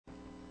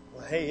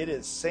Hey, it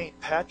is St.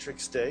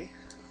 Patrick's Day,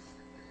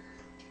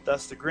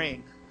 thus the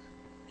green.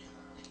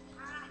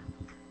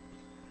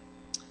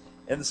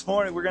 And this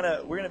morning we're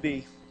gonna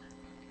be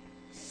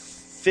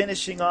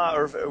finishing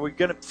off, or we're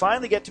gonna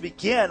finally get to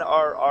begin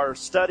our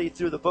study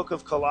through the book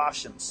of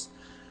Colossians.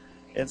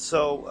 And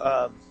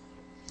so,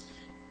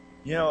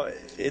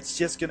 it's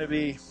just gonna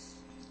be.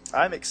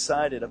 I'm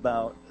excited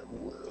about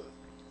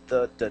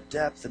the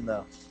depth and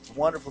the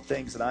wonderful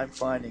things that I'm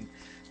finding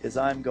as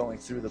I'm going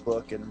through the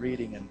book and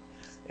reading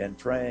and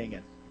praying.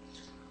 And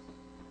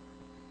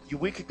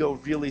we could go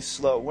really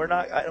slow. We're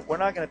not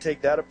going to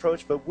take that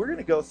approach, but we're going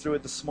to go through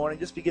it this morning.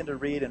 Just begin to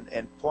read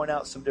and point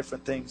out some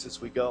different things as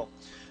we go.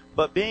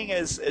 But being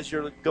as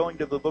you're going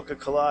to the book of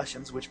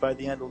Colossians, which by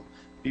the end will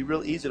be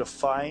real easy to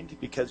find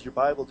because your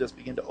Bible just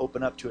begin to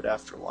open up to it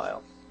after a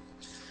while.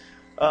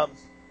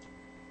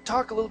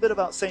 Talk a little bit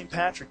about St.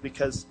 Patrick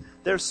because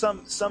there's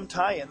some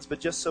tie-ins, but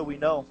just so we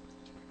know,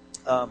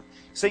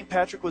 St.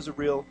 Patrick was a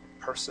real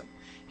person.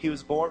 He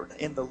was born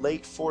in the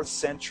late 4th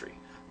century,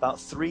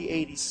 about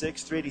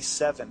 386,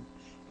 387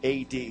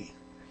 A.D.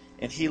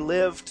 And he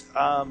lived,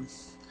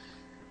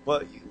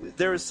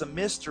 there is some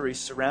mystery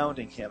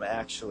surrounding him,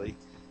 actually.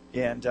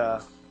 And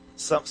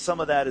some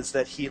of that is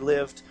that he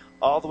lived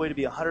all the way to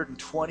be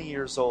 120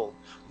 years old.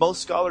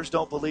 Most scholars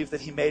don't believe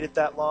that he made it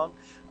that long.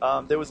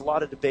 There was a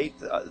lot of debate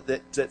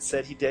that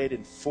said he died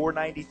in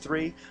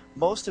 493.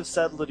 Most have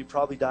said that he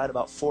probably died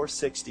about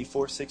 460,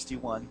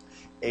 461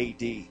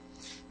 A.D.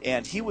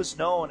 And he was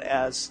known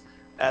as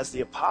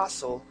the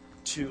apostle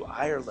to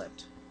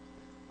Ireland.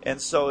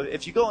 And so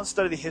if you go and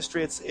study the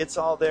history, it's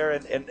all there.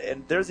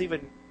 And there's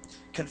even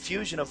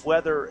confusion of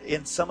whether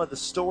in some of the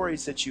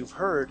stories that you've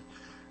heard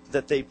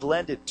that they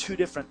blended two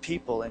different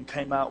people and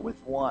came out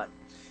with one.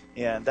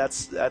 And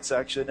that's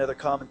actually another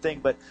common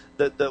thing. But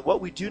what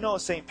we do know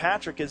of St.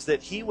 Patrick is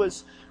that he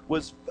was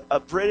a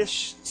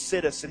British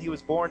citizen. He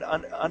was born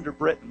under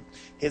Britain.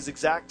 His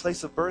exact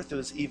place of birth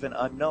was even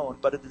unknown.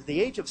 But at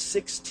the age of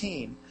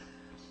 16,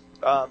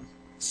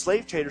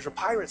 slave traders or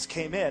pirates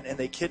came in and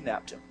they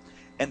kidnapped him.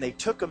 And they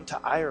took him to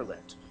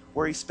Ireland,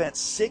 where he spent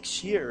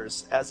 6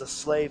 years as a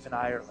slave in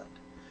Ireland.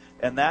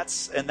 And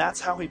that's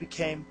how he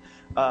became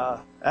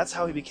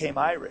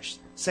Irish.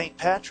 St.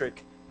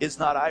 Patrick is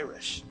not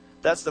Irish.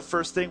 That's the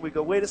first thing we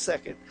go, wait a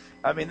second.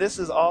 I mean, this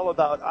is all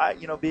about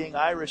being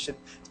Irish, and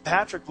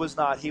Patrick was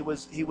not. He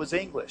was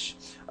English,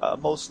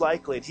 most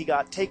likely, and he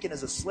got taken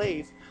as a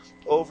slave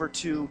over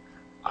to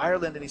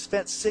Ireland, and he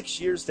spent 6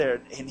 years there,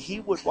 and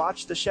he would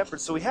watch the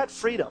shepherds. So he had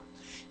freedom.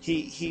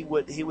 He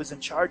was in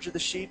charge of the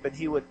sheep, and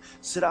he would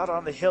sit out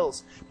on the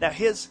hills. Now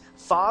his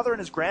father and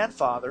his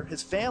grandfather,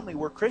 his family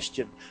were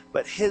Christian,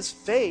 but his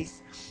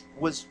faith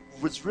was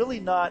really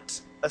not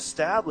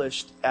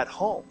established at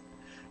home.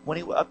 When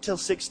he up till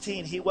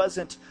 16, he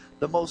wasn't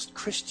the most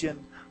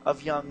Christian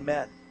of young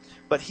men.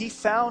 But he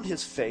found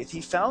his faith.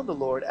 He found the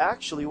Lord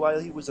actually while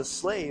he was a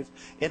slave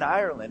in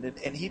Ireland.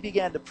 And he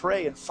began to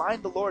pray and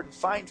find the Lord and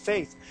find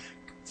faith,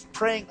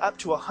 praying up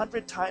to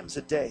 100 times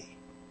a day.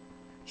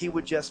 He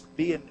would just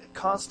be in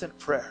constant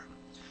prayer.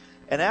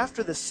 And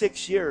after the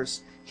 6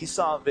 years, he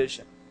saw a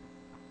vision.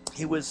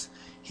 He was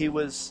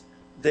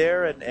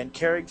there and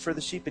caring for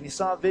the sheep, and he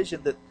saw a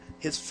vision that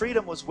his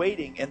freedom was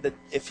waiting, and that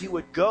if he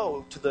would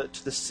go to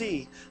the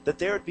sea, that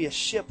there would be a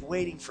ship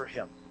waiting for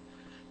him.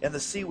 And the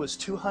sea was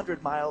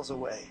 200 miles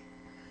away.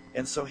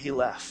 And so he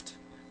left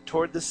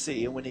toward the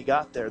sea, and when he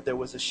got there, there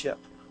was a ship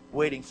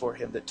waiting for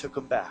him that took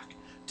him back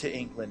to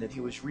England, and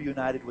he was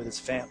reunited with his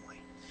family.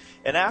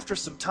 And after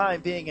some time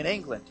being in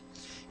England,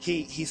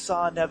 he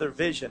saw another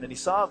vision, and he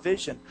saw a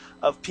vision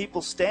of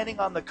people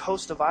standing on the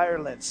coast of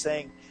Ireland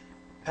saying,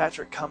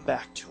 "Patrick, come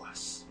back to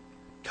us.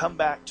 Come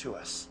back to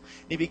us."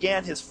 He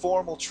began his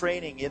formal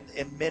training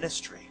in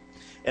ministry.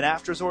 And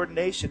after his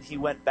ordination, he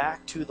went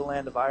back to the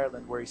land of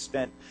Ireland, where he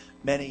spent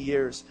many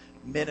years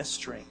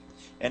ministering.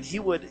 And he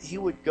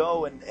would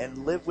go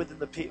and live with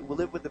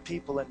the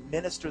people and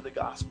minister the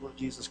gospel of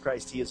Jesus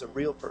Christ. He is a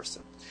real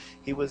person.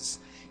 He was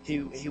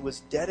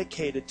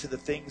dedicated to the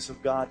things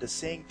of God, to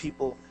seeing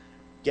people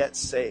get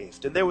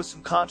saved. And there was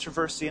some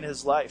controversy in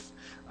his life.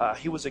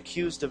 He was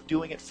accused of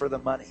doing it for the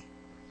money.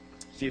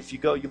 If you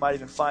go, you might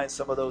even find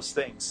some of those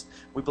things.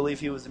 We believe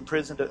he was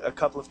imprisoned a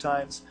couple of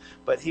times,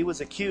 but he was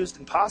accused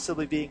and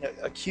possibly being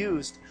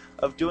accused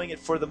of doing it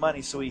for the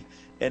money. So he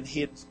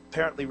had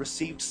apparently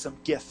received some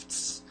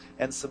gifts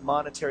and some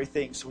monetary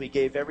things. So he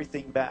gave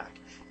everything back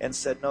and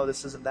said, "No,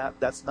 this isn't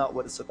that. That's not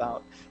what it's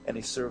about." And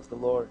he served the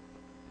Lord.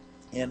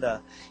 And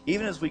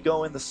even as we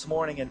go in this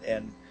morning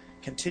and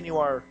continue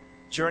our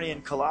journey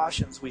in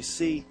Colossians, we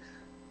see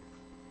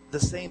the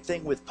same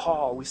thing with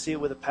Paul. We see it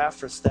with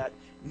Epaphras, that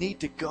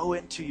need to go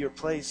into your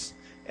place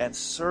and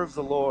serve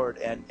the Lord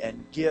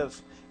and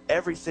give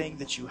everything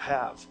that you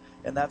have.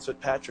 And that's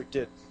what Patrick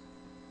did.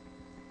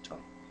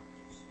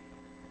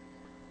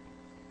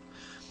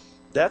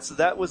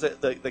 That was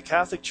the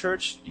Catholic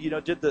Church,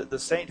 did the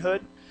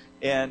sainthood,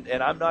 and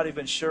I'm not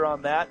even sure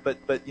on that,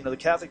 but the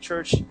Catholic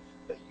Church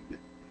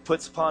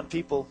puts upon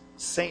people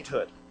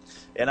sainthood.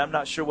 And I'm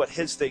not sure what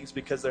his thinks,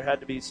 because there had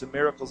to be some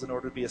miracles in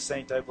order to be a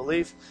saint, I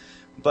believe.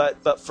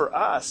 But for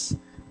us,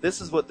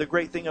 this is what the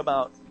great thing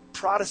about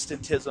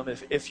Protestantism,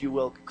 if you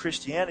will,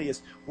 Christianity,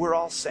 is we're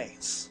all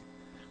saints.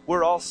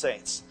 We're all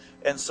saints.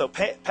 And so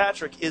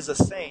Patrick is a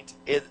saint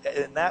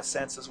in that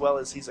sense, as well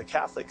as he's a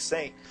Catholic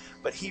saint.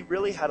 But he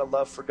really had a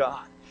love for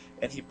God,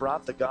 and he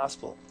brought the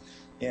gospel.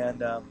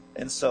 And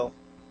so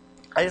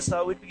I just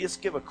thought we'd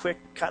just give a quick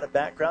kind of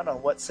background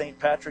on what St.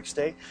 Patrick's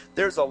Day.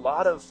 There's a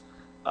lot of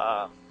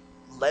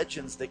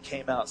legends that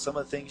came out. Some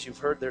of the things you've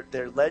heard,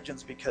 they're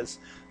legends because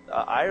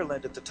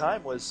Ireland at the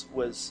time was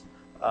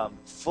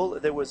full.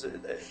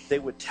 They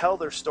would tell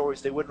their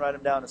stories. They wouldn't write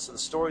them down, and so the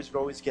stories would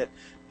always get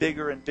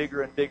bigger and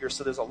bigger and bigger.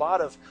 So there's a lot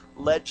of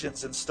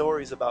legends and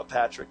stories about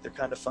Patrick. They're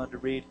kind of fun to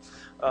read.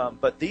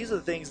 But these are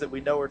the things that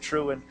we know are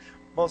true, and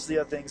most of the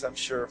other things I'm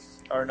sure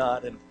are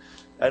not. And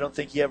I don't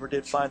think he ever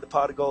did find the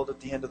pot of gold at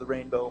the end of the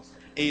rainbow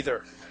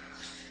either,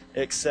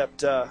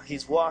 except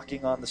he's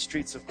walking on the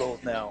streets of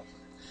gold now.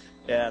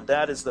 And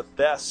that is the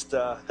best.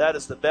 That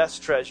is the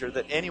best treasure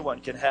that anyone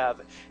can have.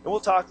 And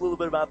we'll talk a little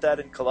bit about that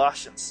in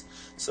Colossians.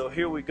 So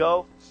here we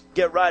go.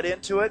 Get right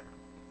into it.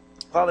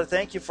 Father,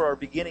 thank you for our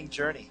beginning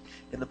journey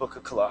in the book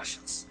of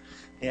Colossians.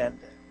 And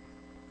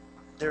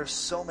there are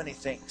so many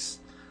things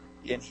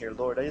in here,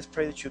 Lord. I just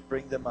pray that you'd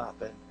bring them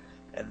up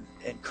and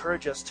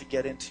encourage us to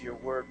get into your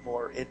word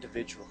more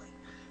individually,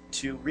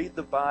 to read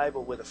the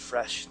Bible with a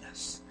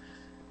freshness,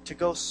 to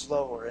go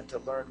slower and to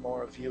learn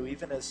more of you,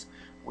 even as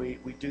we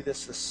do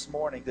this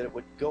morning, that it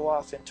would go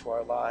off into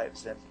our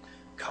lives and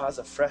cause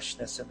a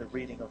freshness in the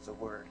reading of the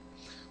word.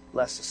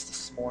 Bless us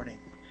this morning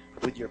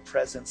with your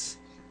presence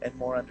and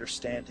more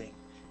understanding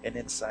and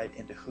insight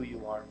into who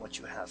you are and what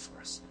you have for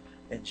us.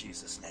 In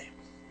Jesus' name,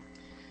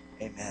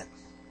 amen.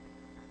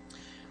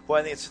 Well,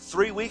 I think it's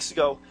 3 weeks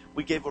ago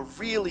we gave a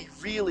really,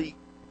 really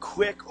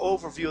quick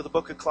overview of the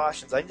book of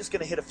Colossians. I'm just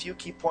going to hit a few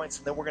key points,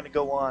 and then we're going to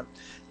go on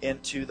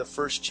into the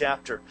first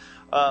chapter.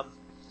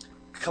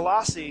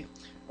 Colossae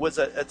was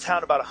a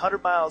town about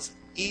 100 miles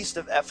east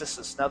of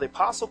Ephesus. Now, the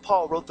Apostle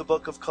Paul wrote the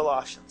book of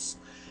Colossians.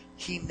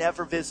 He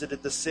never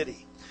visited the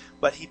city,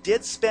 but he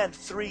did spend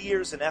 3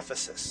 years in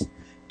Ephesus.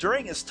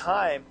 During his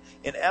time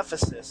in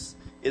Ephesus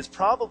is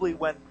probably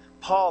when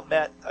Paul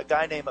met a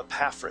guy named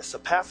Epaphras.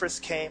 Epaphras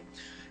came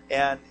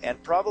and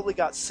probably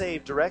got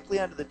saved directly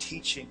under the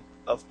teaching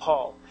of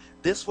Paul.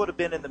 This would have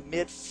been in the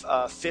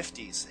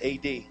mid-50s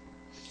AD.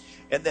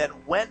 And then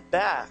went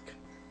back,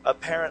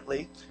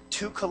 apparently,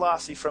 to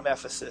Colossae from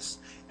Ephesus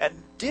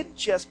and didn't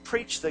just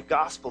preach the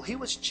gospel. He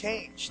was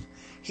changed.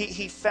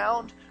 He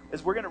found,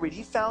 as we're going to read,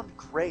 he found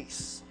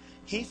grace.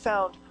 He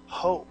found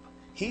hope.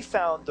 He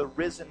found the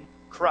risen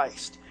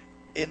Christ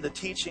in the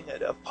teaching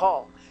of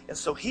Paul. And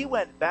so he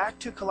went back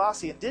to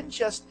Colossae and didn't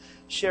just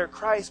share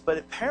Christ, but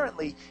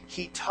apparently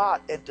he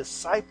taught and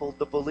discipled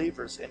the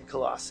believers in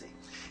Colossae.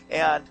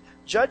 And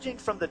judging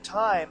from the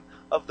time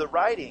of the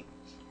writing,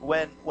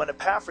 when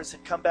Epaphras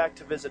had come back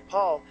to visit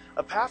Paul,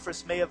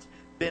 Epaphras may have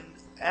been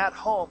at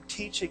home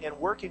teaching and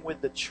working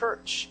with the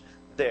church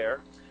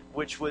there,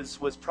 which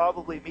was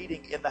probably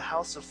meeting in the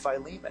house of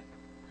Philemon.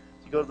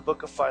 You go to the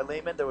book of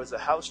Philemon, there was a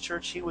house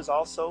church. He was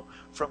also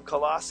from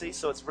Colossae,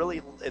 so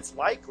it's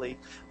likely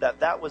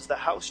that was the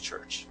house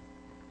church.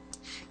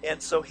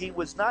 And so he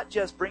was not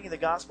just bringing the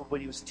gospel,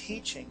 but he was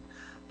teaching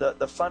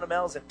the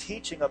fundamentals and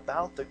teaching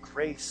about the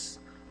grace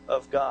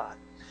of God.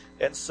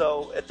 And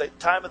so at the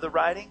time of the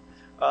writing,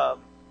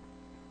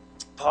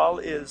 Paul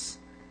is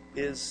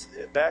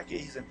back.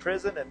 He's in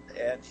prison,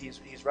 and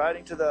he's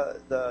writing to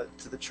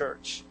the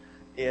church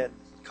in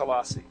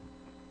Colossae.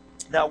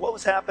 Now, what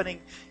was happening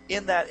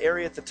in that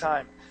area at the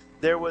time?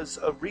 There was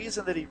a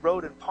reason that he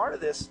wrote, and part of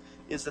this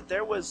is that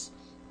there was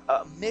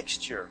a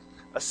mixture,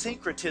 a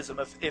syncretism,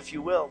 if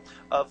you will,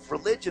 of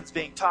religions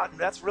being taught, and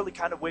that's really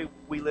kind of the way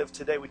we live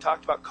today. We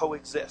talked about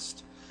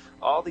coexist.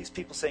 All these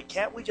people saying,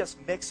 can't we just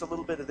mix a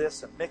little bit of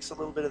this and mix a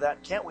little bit of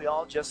that? Can't we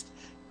all just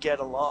get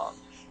along?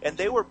 And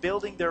they were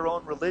building their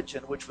own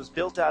religion, which was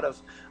built out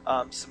of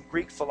some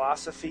Greek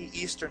philosophy,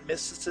 Eastern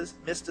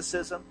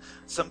mysticism,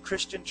 some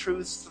Christian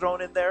truths thrown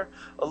in there,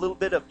 a little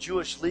bit of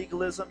Jewish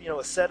legalism,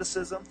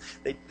 asceticism.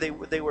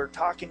 They were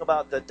talking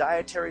about the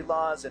dietary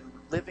laws and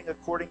living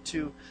according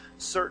to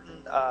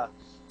certain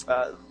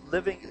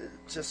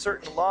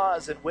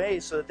laws and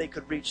ways so that they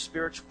could reach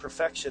spiritual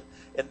perfection.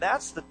 And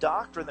that's the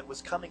doctrine that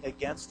was coming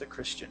against the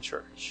Christian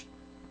church.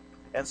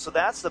 And so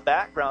that's the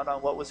background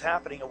on what was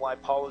happening and why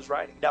Paul was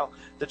writing. Now,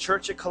 the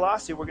church at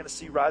Colossae, we're going to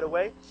see right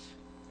away,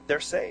 they're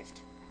saved.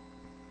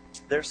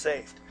 They're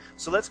saved.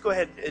 So let's go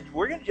ahead and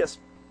we're going to just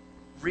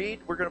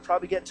read. We're going to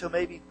probably get to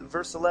maybe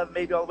verse 11,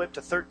 maybe all the way up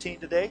to 13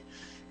 today.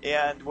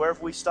 And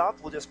wherever we stop,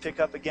 we'll just pick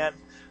up again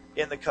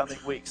in the coming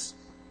weeks.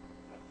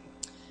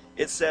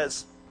 It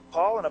says,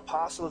 Paul, an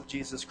apostle of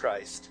Jesus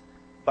Christ,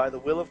 by the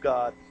will of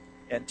God,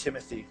 and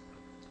Timothy,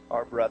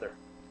 our brother.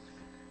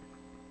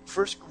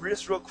 First,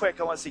 just real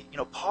quick, I want to see,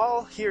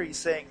 Paul here, he's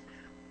saying,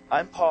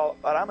 I'm Paul,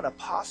 but I'm an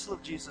apostle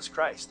of Jesus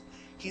Christ.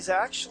 He's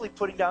actually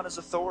putting down his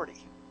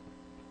authority.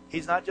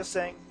 He's not just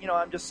saying,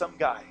 I'm just some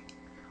guy.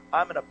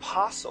 I'm an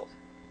apostle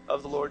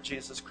of the Lord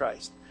Jesus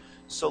Christ.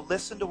 So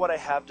listen to what I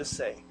have to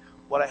say.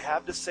 What I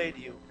have to say to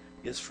you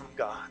is from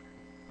God.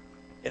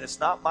 And it's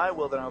not my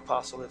will that I'm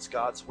apostle, it's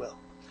God's will.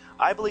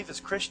 I believe as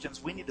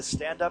Christians, we need to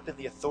stand up in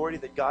the authority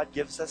that God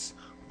gives us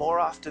more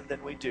often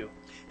than we do,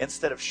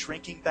 instead of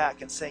shrinking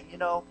back and saying,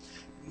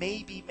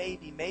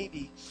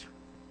 maybe,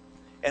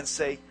 and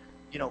say,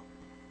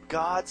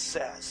 God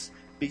says,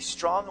 be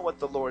strong in what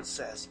the Lord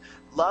says.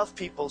 Love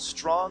people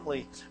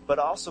strongly, but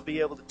also be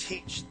able to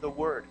teach the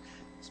word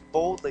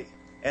boldly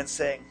and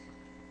saying,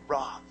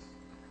 wrong.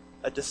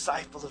 A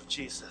disciple of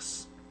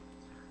Jesus,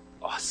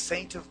 a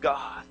saint of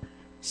God,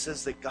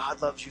 says that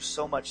God loves you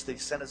so much that he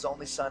sent his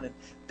only son, and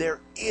there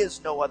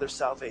is no other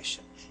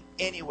salvation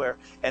anywhere.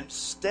 And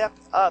step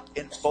up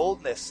in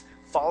boldness,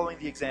 following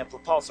the example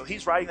of Paul. So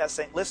he's writing that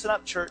saying, listen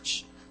up,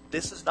 church.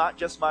 This is not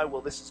just my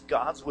will. This is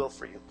God's will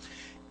for you.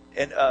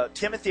 And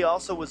Timothy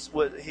also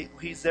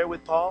he's there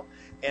with Paul.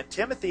 And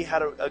Timothy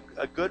had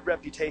a good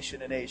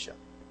reputation in Asia.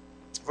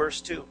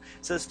 Verse 2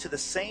 says, to the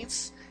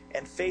saints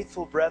and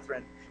faithful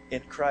brethren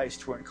in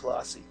Christ who are in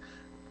Colossae.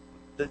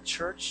 The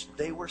church,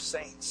 they were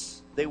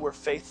saints. They were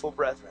faithful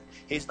brethren.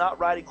 He's not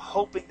writing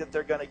hoping that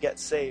they're going to get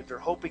saved or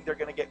hoping they're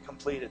going to get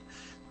completed.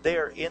 They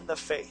are in the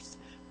faith.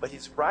 But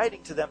he's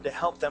writing to them to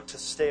help them to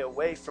stay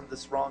away from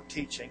this wrong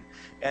teaching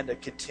and to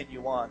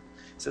continue on.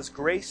 It says,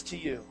 grace to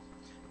you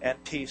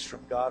and peace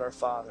from God our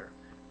Father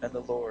and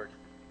the Lord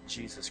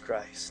Jesus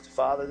Christ.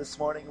 Father, this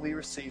morning we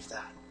receive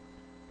that.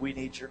 We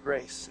need your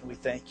grace and we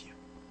thank you.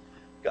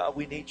 God,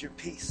 we need your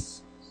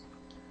peace.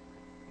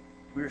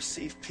 We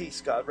receive peace,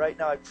 God. Right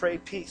now I pray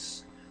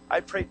peace. I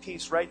pray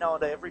peace right now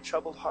into every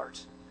troubled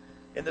heart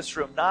in this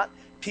room. Not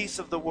peace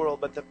of the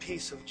world, but the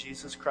peace of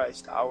Jesus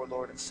Christ, our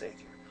Lord and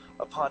Savior,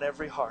 upon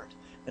every heart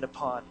and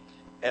upon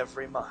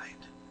every mind.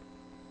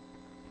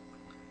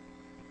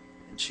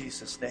 In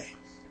Jesus' name.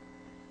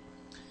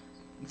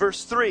 In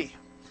verse 3,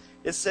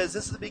 it says,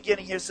 this is the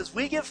beginning here, it says,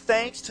 we give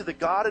thanks to the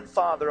God and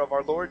Father of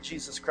our Lord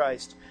Jesus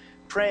Christ,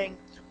 praying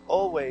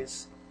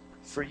always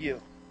for you,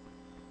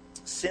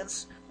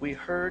 since we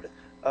heard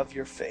of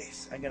your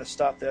faith. I'm going to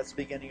stop there. That's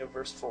the beginning of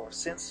verse 4.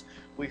 Since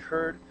we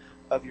heard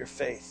of your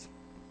faith.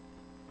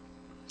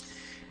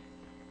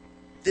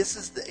 This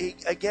is,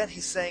 again,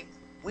 he's saying,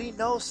 we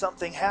know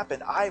something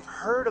happened. I've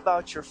heard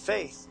about your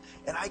faith,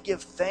 and I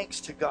give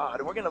thanks to God.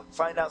 And we're going to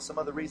find out some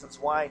other reasons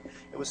why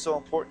it was so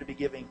important to be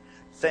giving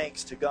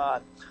thanks to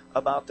God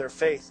about their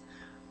faith.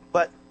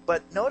 But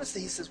notice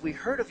that he says, we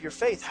heard of your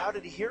faith. How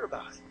did he hear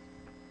about it?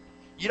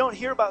 You don't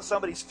hear about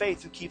somebody's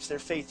faith who keeps their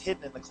faith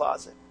hidden in the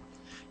closet.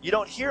 You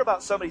don't hear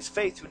about somebody's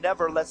faith who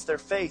never lets their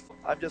faith,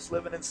 I'm just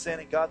living in sin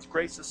and God's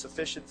grace is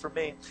sufficient for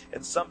me,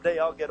 and someday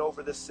I'll get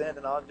over this sin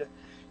and I'll just,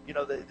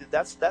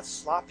 that's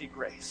sloppy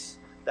grace.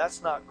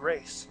 That's not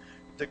grace.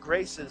 The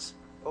grace is,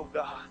 oh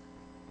God,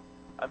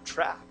 I'm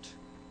trapped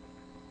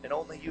and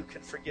only you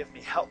can forgive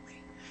me. Help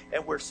me.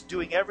 And we're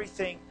doing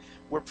everything,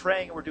 we're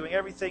praying, and we're doing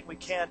everything we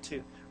can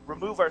to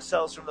remove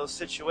ourselves from those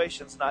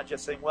situations, not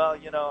just saying, well,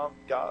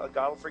 God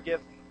will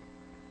forgive me.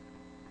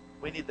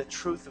 We need the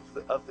truth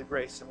of the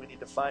grace, and we need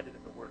to find it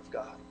in the Word of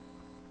God.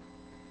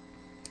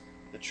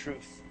 The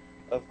truth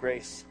of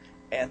grace.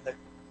 And the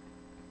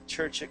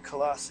church at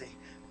Colossae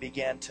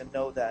began to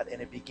know that,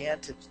 and it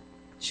began to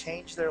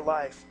change their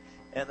life,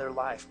 and their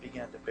life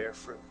began to bear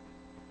fruit.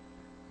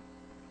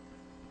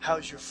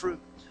 How's your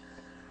fruit?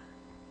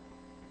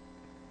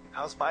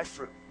 How's my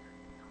fruit?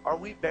 Are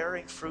we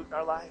bearing fruit in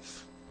our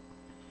life?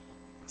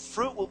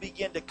 Fruit will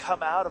begin to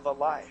come out of a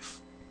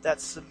life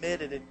that's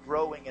submitted and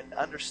growing and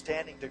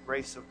understanding the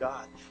grace of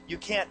God. You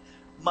can't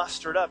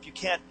muster it up. You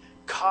can't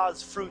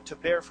cause fruit to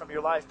bear from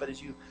your life. But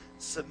as you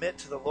submit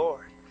to the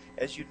Lord,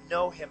 as you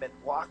know Him and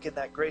walk in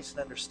that grace and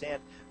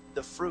understand,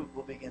 the fruit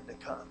will begin to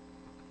come.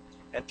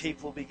 And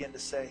people will begin to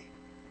say,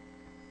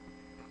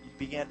 you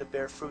began to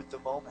bear fruit the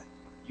moment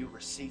you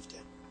received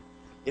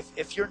it.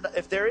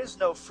 If there is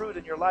no fruit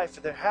in your life,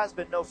 if there has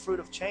been no fruit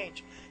of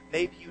change,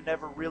 maybe you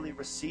never really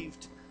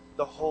received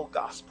the whole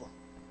gospel.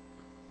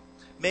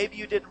 Maybe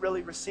you didn't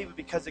really receive it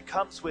because it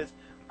comes with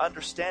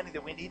understanding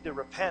that we need to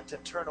repent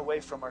and turn away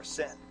from our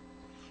sin.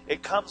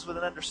 It comes with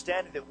an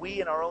understanding that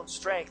we in our own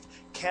strength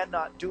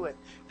cannot do it,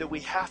 that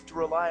we have to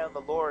rely on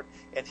the Lord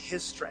and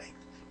His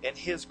strength and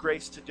His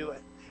grace to do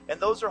it. And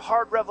those are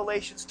hard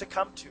revelations to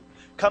come to.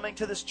 Coming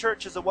to this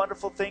church is a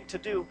wonderful thing to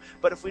do,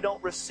 but if we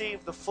don't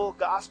receive the full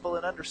gospel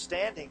and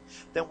understanding,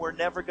 then we're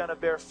never going to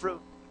bear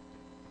fruit.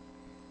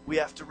 We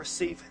have to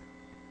receive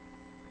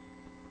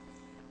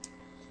it.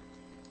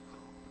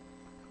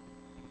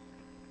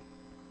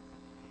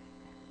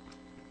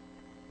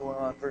 Going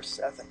on, verse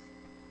 7.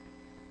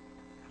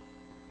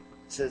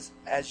 It says,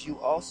 as you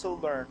also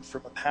learned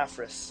from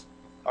Epaphras,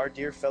 our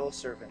dear fellow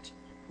servant,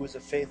 who is a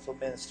faithful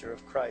minister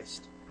of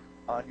Christ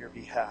on your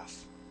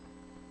behalf.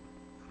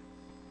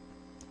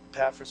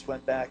 Epaphras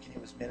went back and he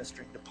was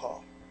ministering to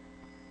Paul.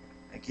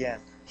 Again,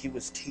 he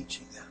was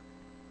teaching them.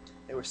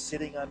 They were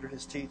sitting under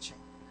his teaching,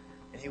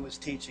 and he was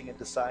teaching and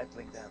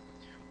discipling them.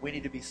 We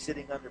need to be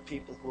sitting under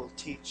people who will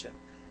teach and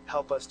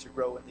help us to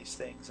grow in these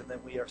things, and then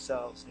we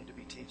ourselves need to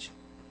be teaching.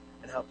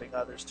 and helping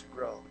others to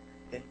grow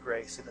in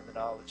grace and in the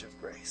knowledge of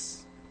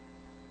grace.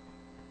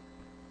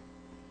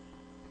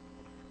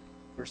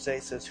 Verse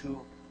 8 says,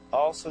 who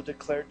also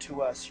declared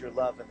to us your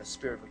love in the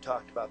Spirit. We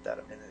talked about that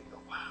a minute ago.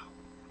 Wow.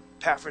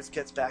 Epaphras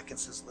gets back and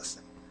says,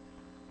 listen,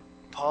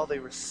 Paul, they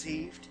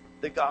received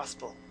the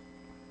gospel.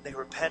 They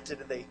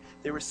repented and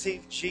they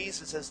received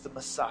Jesus as the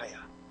Messiah.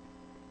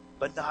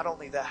 But not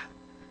only that,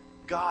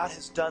 God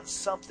has done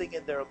something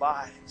in their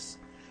lives.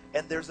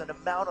 And there's an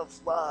amount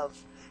of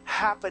love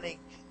happening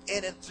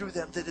in and through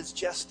them that is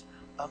just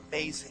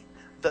amazing.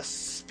 The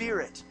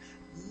Spirit,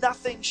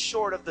 nothing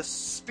short of the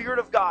Spirit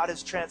of God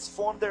has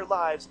transformed their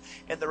lives,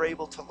 and they're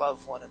able to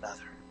love one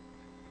another.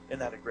 Isn't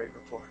that a great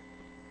report?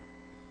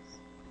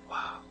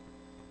 Wow.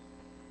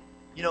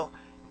 You know,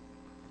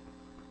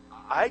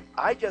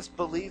 I just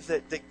believe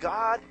that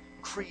God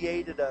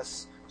created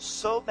us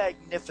so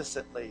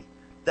magnificently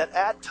that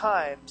at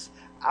times,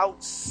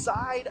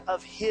 outside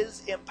of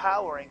His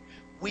empowering,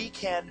 we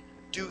can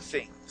do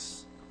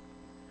things.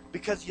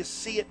 Because you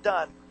see it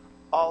done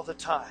all the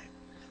time.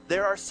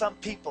 There are some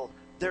people,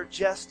 they're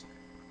just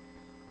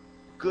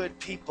good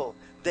people.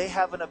 They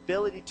have an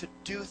ability to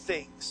do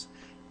things.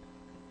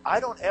 I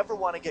don't ever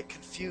want to get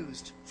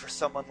confused for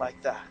someone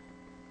like that.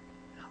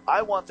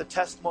 I want the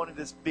testimony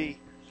to be,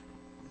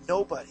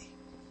 nobody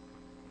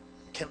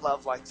can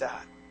love like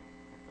that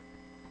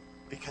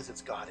because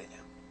it's God in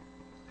him.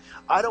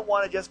 I don't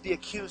want to just be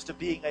accused of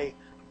being a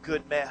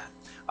good man.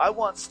 I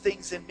want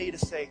things in me to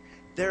say,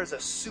 there's a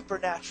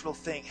supernatural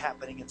thing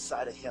happening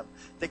inside of him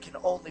that can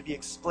only be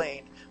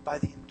explained by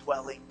the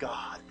indwelling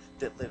God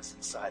that lives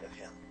inside of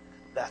him.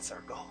 That's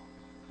our goal.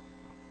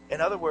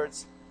 In other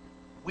words,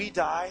 we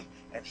die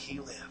and he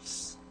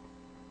lives.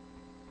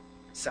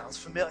 Sounds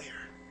familiar?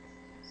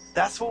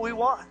 That's what we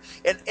want.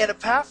 And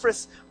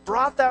Epaphras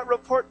brought that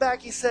report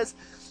back. He says,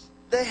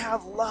 they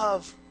have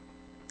love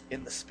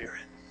in the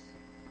Spirit.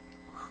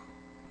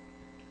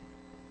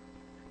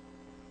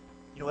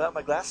 You know, without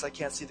my glasses, I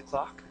can't see the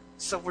clock.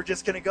 So we're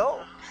just going to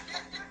go.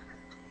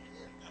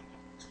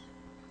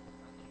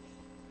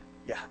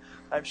 Yeah,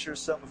 I'm sure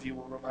some of you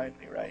will remind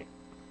me, right?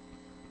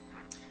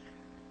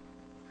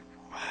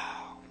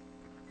 Wow.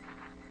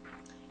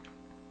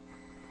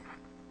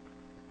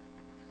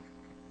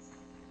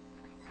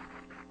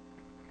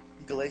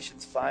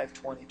 Galatians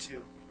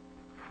 5:22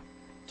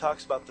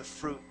 talks about the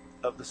fruit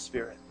of the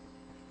Spirit.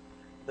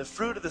 The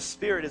fruit of the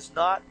Spirit is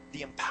not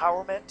the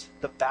empowerment,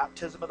 the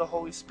baptism of the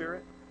Holy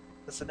Spirit.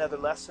 That's another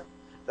lesson.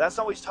 That's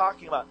not what he's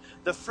talking about.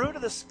 The fruit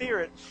of the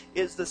Spirit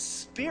is the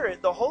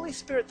Spirit, the Holy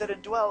Spirit that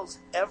indwells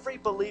every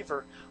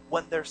believer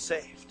when they're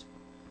saved.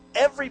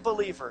 Every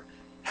believer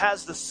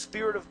has the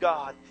Spirit of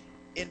God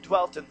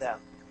indwelt in them.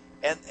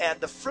 And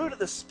the fruit of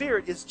the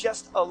Spirit is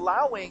just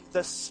allowing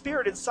the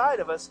Spirit inside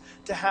of us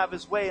to have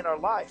His way in our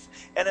life.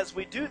 And as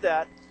we do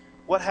that,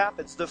 what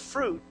happens? The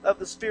fruit of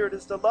the Spirit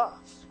is the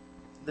love,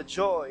 the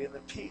joy, and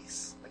the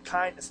peace, the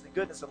kindness, and the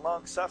goodness, and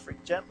long-suffering,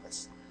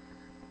 gentleness,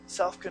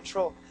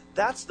 self-control.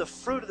 That's the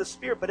fruit of the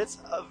Spirit, but it's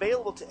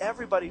available to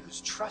everybody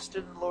who's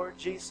trusted in the Lord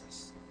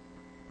Jesus.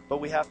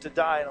 But we have to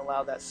die and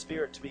allow that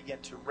Spirit to begin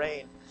to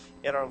reign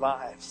in our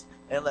lives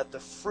and let the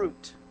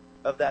fruit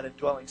of that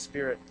indwelling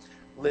Spirit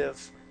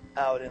live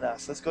out in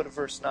us. Let's go to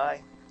verse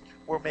 9.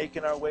 We're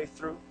making our way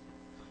through.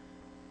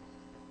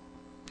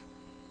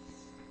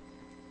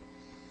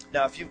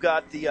 Now, if you've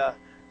got the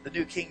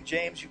New King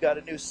James, you've got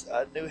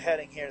a new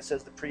heading here. It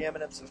says the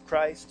preeminence of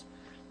Christ.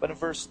 But in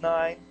verse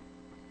 9,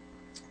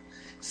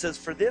 it says,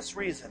 for this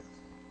reason,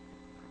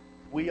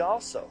 we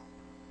also,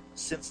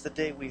 since the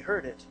day we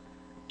heard it,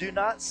 do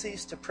not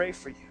cease to pray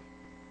for you,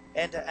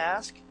 and to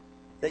ask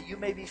that you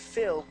may be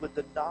filled with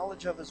the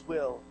knowledge of His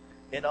will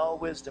in all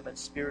wisdom and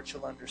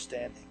spiritual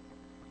understanding.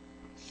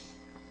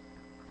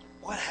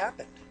 What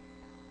happened?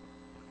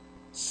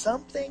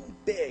 Something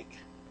big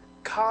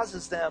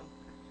causes them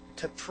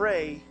to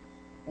pray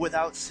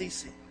without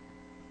ceasing.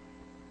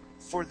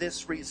 For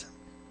this reason.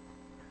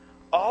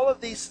 All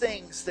of these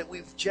things that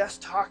we've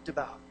just talked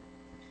about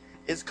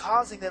is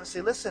causing them to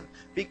say, listen,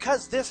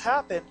 because this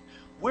happened,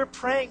 we're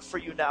praying for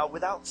you now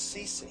without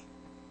ceasing.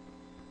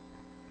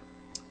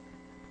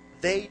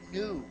 They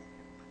knew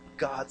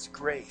God's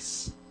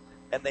grace,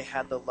 and they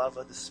had the love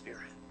of the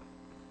Spirit.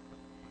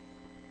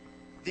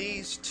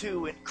 These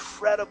two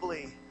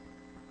incredibly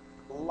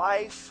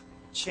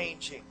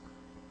life-changing,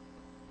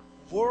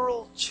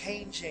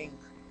 world-changing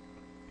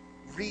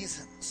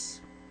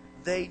reasons.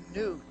 They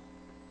knew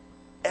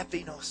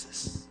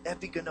epignosis.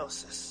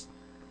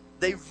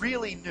 They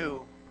really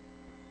knew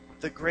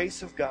the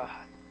grace of God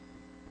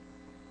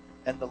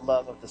and the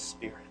love of the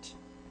Spirit.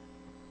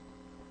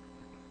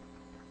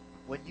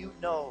 When you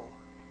know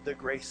the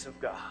grace of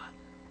God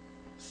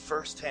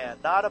firsthand,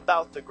 not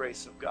about the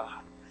grace of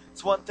God.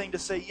 It's one thing to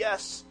say,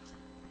 yes,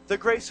 the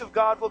grace of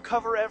God will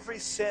cover every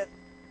sin.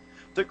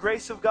 The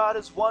grace of God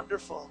is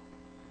wonderful.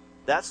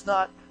 That's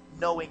not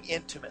knowing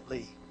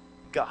intimately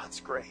God's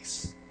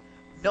grace.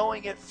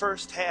 Knowing it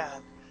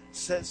firsthand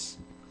says,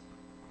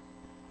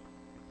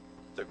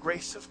 the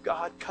grace of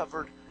God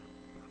covered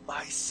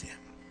my sin.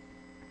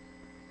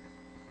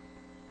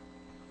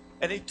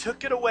 And he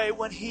took it away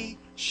when he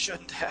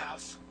shouldn't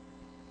have.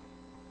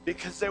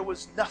 Because there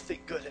was nothing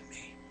good in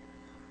me.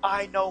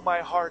 I know my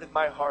heart, and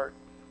my heart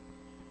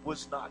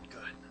was not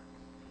good.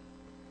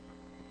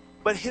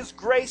 But his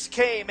grace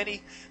came, and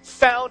he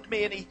found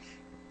me, and he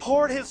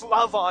poured his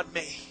love on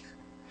me.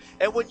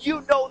 And when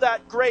you know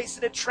that grace,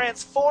 and it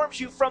transforms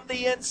you from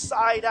the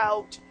inside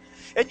out,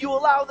 and you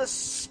allow the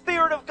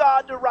Spirit of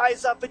God to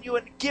rise up in you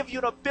and give you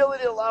an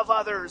ability to love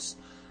others,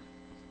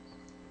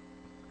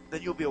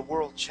 then you'll be a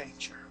world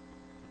changer.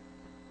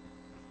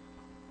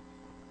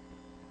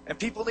 And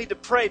people need to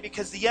pray,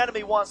 because the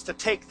enemy wants to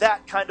take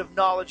that kind of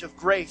knowledge of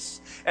grace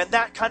and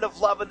that kind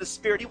of love in the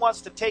Spirit. He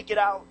wants to take it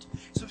out.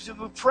 So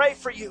we pray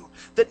for you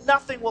that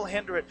nothing will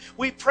hinder it.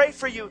 We pray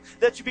for you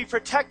that you be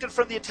protected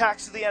from the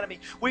attacks of the enemy.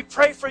 We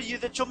pray for you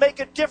that you'll make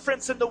a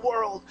difference in the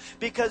world,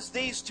 because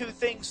these two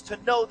things, to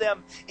know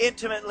them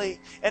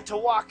intimately and to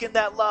walk in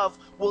that love,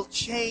 will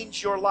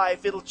change your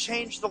life. It'll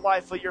change the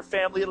life of your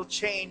family. It'll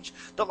change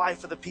the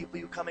life of the people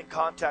you come in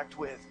contact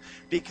with.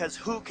 Because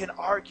who can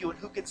argue and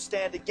who can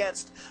stand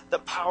against the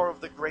power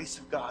of the grace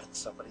of God in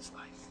somebody's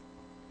life?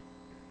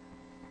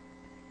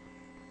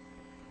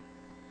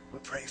 We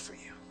pray for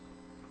you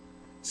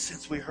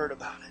since we heard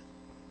about it.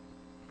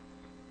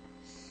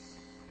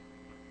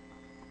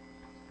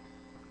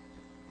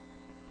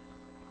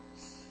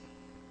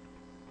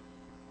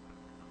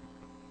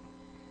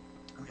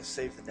 I'm going to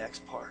save the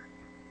next part,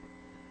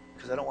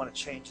 because I don't want to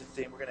change the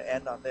theme. We're going to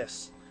end on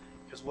this,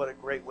 because what a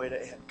great way to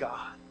end.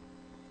 God,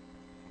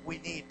 we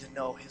need to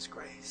know His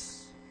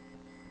grace,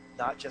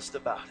 not just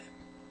about it.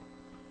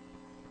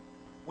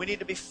 We need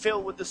to be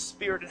filled with the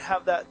Spirit and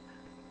have that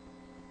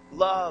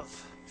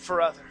love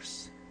for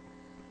others.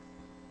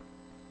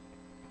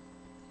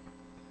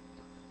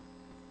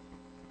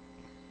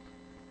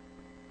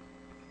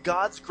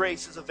 God's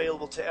grace is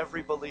available to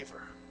every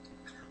believer.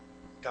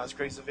 God's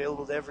grace is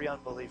available to every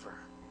unbeliever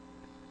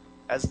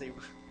as they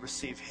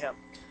receive Him.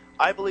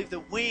 I believe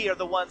that we are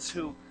the ones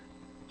who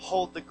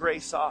hold the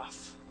grace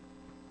off,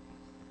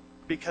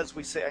 because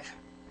we say,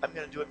 I'm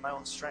going to do it in my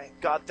own strength.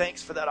 God,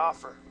 thanks for that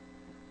offer.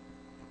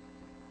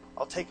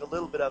 I'll take a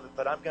little bit of it,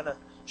 but I'm going to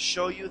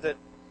show you that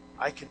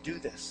I can do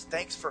this.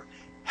 Thanks for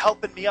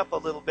helping me up a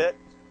little bit.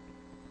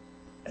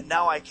 And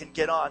now I can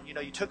get on.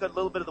 You took a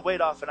little bit of the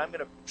weight off, and I'm going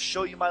to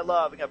show you my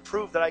love. I'm going to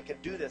prove that I can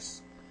do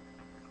this.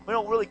 We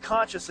don't really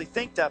consciously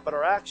think that, but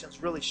our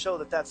actions really show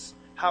that that's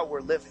how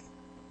we're living.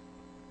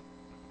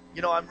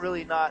 I'm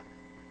really not,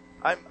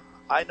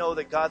 I know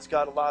that God's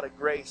got a lot of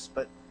grace,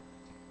 but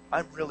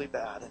I'm really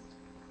bad, and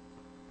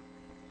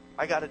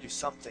I got to do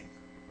something.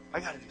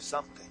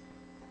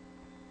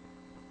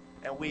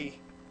 And we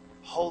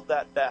hold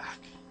that back.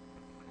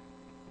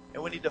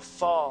 And we need to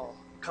fall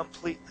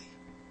completely.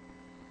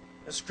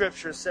 The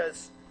Scripture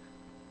says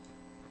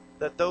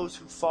that those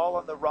who fall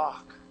on the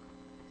rock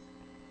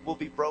will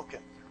be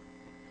broken,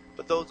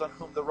 but those on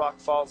whom the rock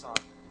falls on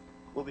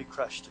will be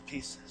crushed to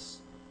pieces.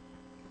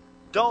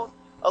 Don't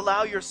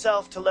allow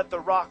yourself to let the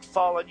rock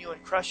fall on you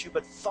and crush you,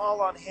 but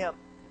fall on Him.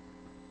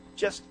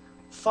 Just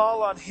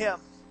fall on Him.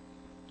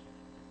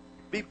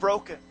 Be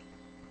broken.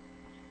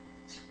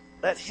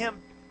 Let Him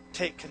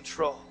take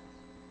control.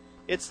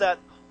 It's that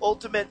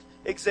ultimate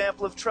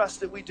example of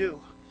trust that we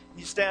do.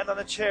 You stand on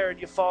a chair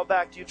and you fall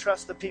back. Do you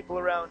trust the people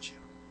around you?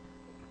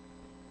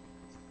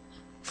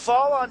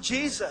 Fall on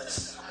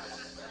Jesus.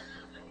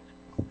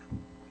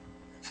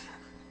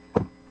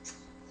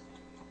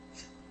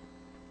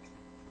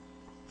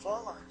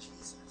 Fall on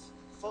Jesus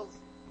fully.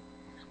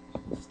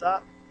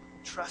 Stop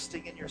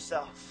trusting in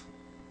yourself.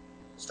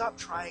 Stop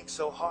trying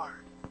so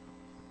hard.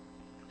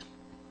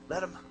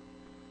 Let Him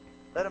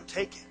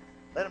take it.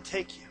 Let Him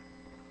take you.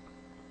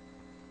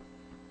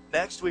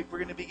 Next week, we're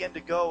going to begin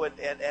to go,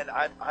 and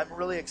I'm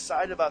really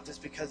excited about this,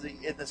 because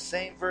in the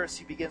same verse,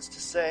 he begins to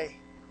say,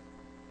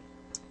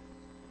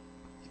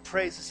 he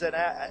prays us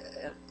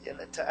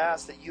and to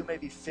ask that you may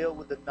be filled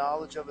with the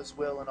knowledge of His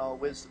will and all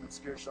wisdom and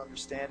spiritual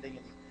understanding,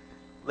 and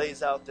he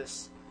lays out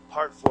this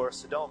part for us,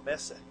 so don't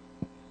miss it.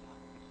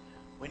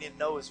 We need to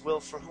know His will.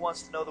 For who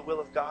wants to know the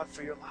will of God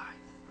for your life?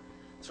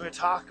 So we're going to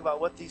talk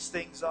about what these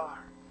things are.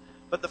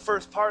 But the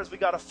first part is we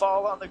got to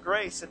fall on the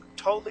grace and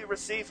totally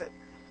receive it.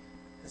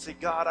 And say,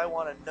 God, I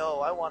want to know.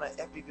 I want to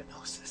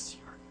epignosis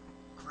your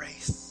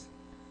grace.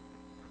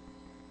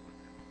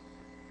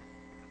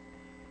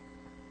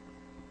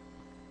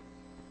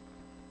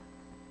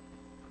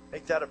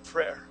 Make that a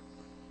prayer.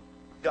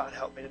 God,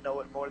 help me to know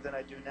it more than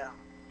I do now.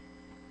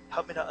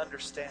 Help me to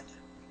understand it.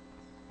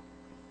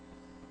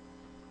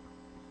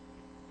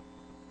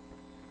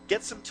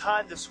 Get some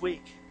time this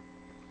week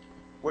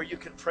where you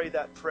can pray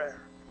that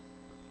prayer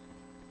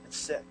and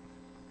sit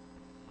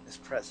in His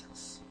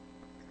presence.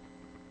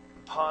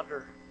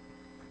 Ponder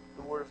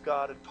the Word of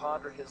God and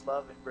ponder His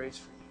love and grace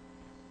for you.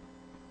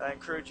 And I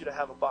encourage you to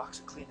have a box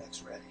of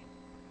Kleenex ready,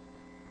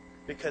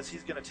 because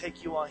He's going to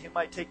take you on. He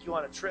might take you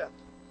on a trip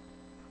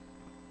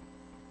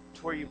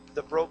to where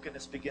the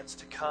brokenness begins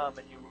to come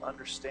and you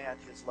understand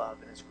His love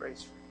and His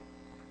grace for you.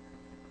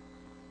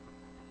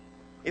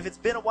 If it's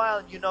been a while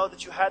and you know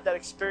that you had that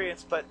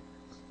experience, but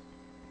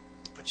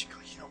But you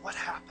go, what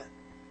happened?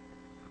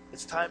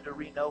 It's time to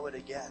re-know it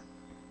again.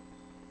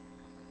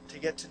 To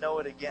get to know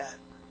it again.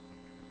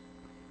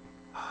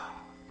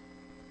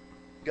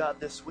 God,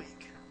 this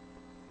week,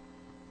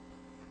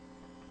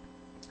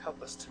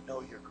 help us to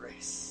know your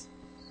grace.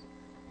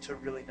 To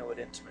really know it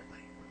intimately.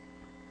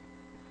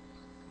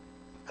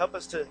 Help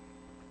us to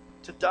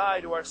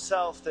die to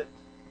ourselves, that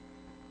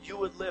you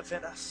would live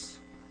in us.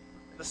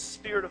 And the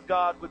Spirit of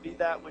God would be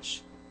that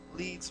which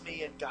leads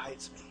me and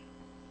guides me.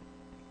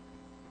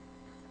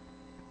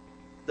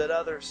 That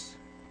others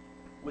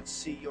would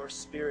see your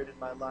Spirit in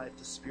my life,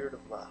 the Spirit of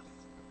love,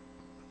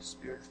 the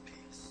Spirit of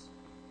peace.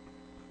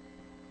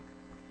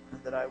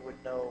 And that I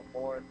would know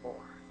more and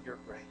more your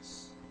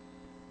grace.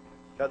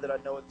 God, that I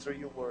know it through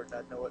your word, and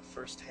I know it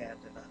firsthand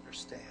and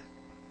understand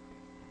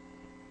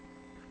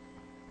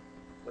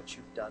what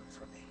you've done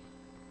for me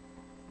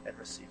and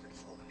receive it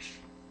fully.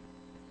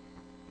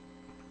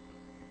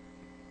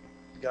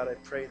 God, I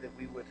pray that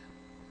we would,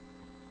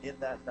 in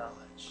that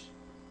knowledge,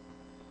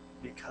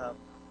 become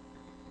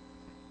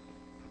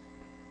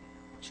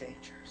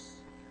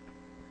changers,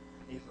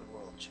 even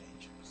world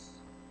changers,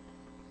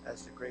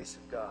 as the grace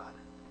of God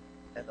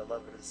and the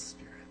love of His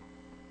Spirit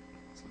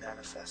is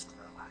manifest in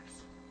our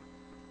life.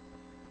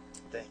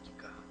 Thank you,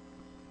 God.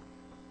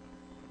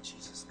 In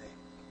Jesus' name,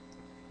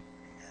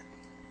 amen.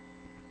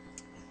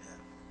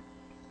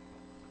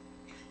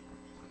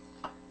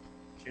 Amen.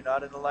 If you're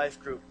not in the life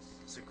group,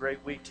 it's a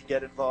great week to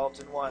get involved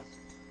in one.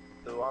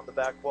 Though on the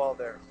back wall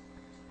there.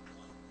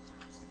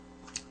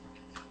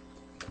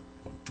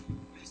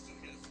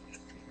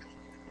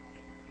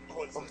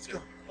 Oh, let's go.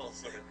 Oh,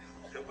 sorry.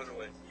 It went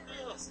away.